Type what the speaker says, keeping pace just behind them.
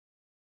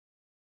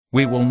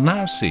We will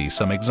now see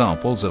some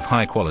examples of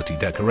high-quality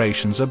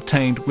decorations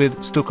obtained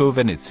with stucco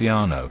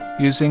veneziano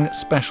using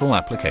special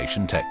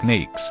application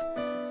techniques.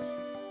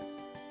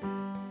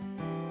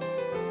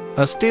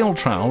 A steel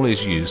trowel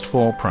is used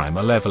for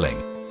primer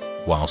leveling,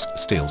 whilst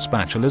steel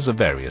spatulas of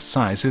various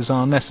sizes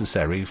are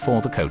necessary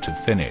for the coat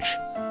of finish.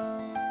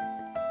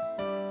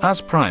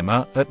 As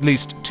primer, at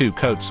least 2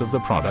 coats of the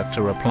product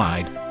are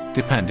applied,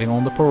 depending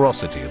on the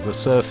porosity of the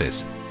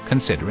surface,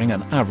 considering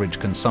an average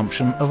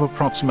consumption of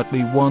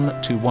approximately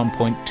 1 to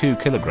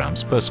 1.2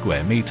 kilograms per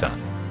square meter.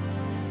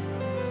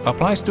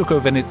 Apply stucco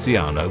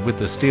veneziano with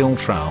the steel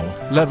trowel,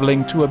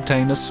 leveling to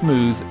obtain a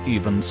smooth,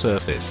 even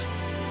surface.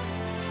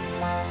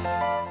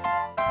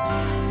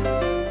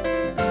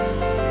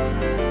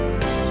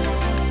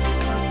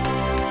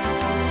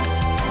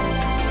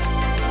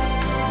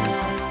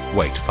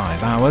 Wait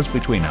 5 hours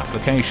between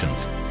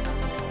applications.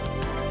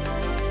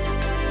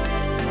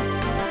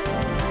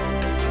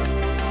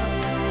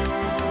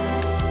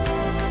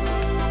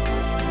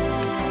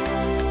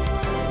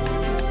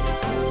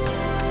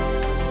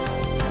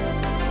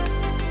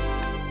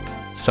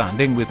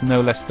 Sanding with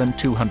no less than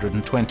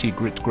 220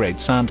 grit grade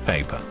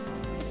sandpaper.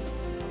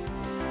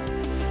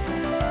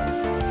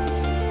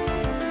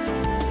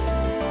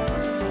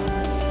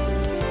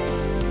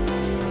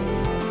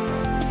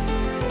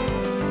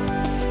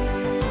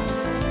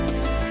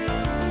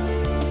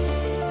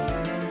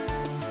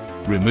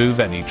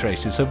 Remove any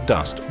traces of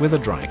dust with a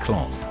dry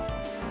cloth.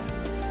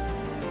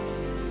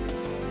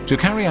 To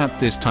carry out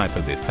this type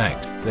of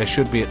effect, there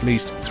should be at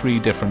least 3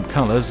 different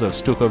colors of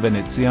stucco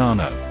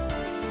veneziano.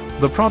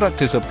 The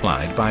product is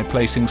applied by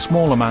placing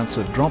small amounts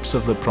of drops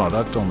of the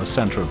product on the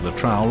center of the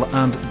trowel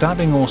and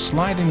dabbing or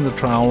sliding the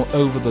trowel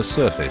over the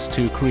surface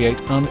to create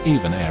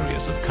uneven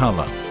areas of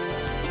color.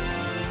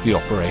 The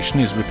operation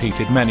is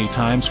repeated many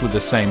times with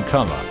the same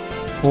color,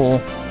 or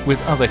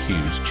with other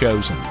hues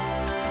chosen.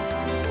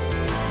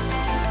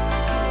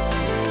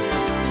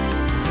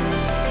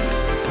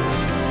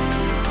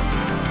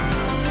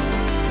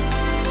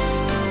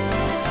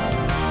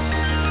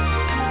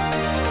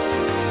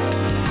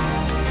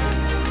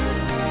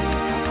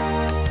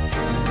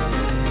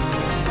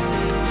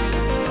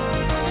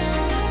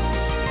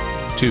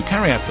 To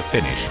carry out the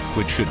finish,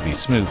 which should be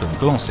smooth and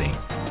glossy,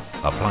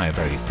 apply a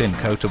very thin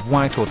coat of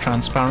white or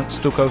transparent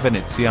stucco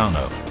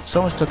veneziano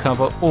so as to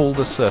cover all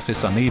the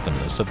surface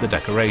unevenness of the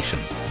decoration.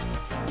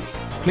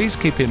 Please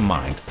keep in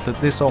mind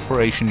that this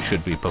operation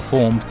should be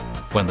performed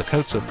when the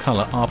coats of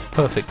color are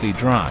perfectly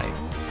dry.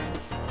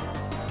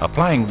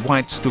 Applying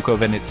white stucco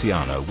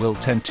veneziano will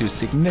tend to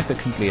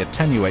significantly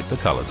attenuate the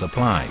colors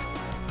applied.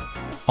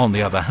 On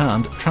the other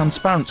hand,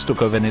 transparent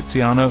stucco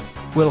veneziano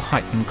will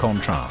heighten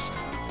contrast.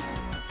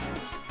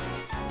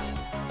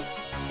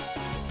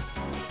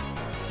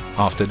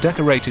 After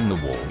decorating the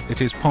wall,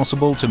 it is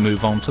possible to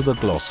move on to the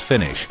gloss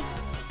finish,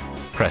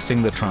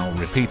 pressing the trowel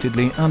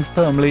repeatedly and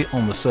firmly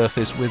on the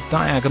surface with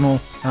diagonal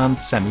and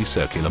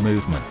semicircular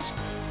movements.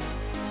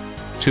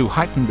 To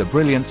heighten the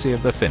brilliancy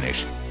of the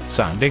finish,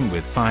 sanding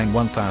with fine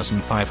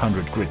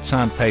 1500 grit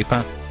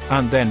sandpaper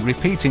and then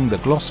repeating the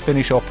gloss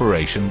finish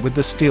operation with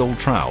the steel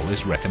trowel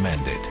is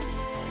recommended.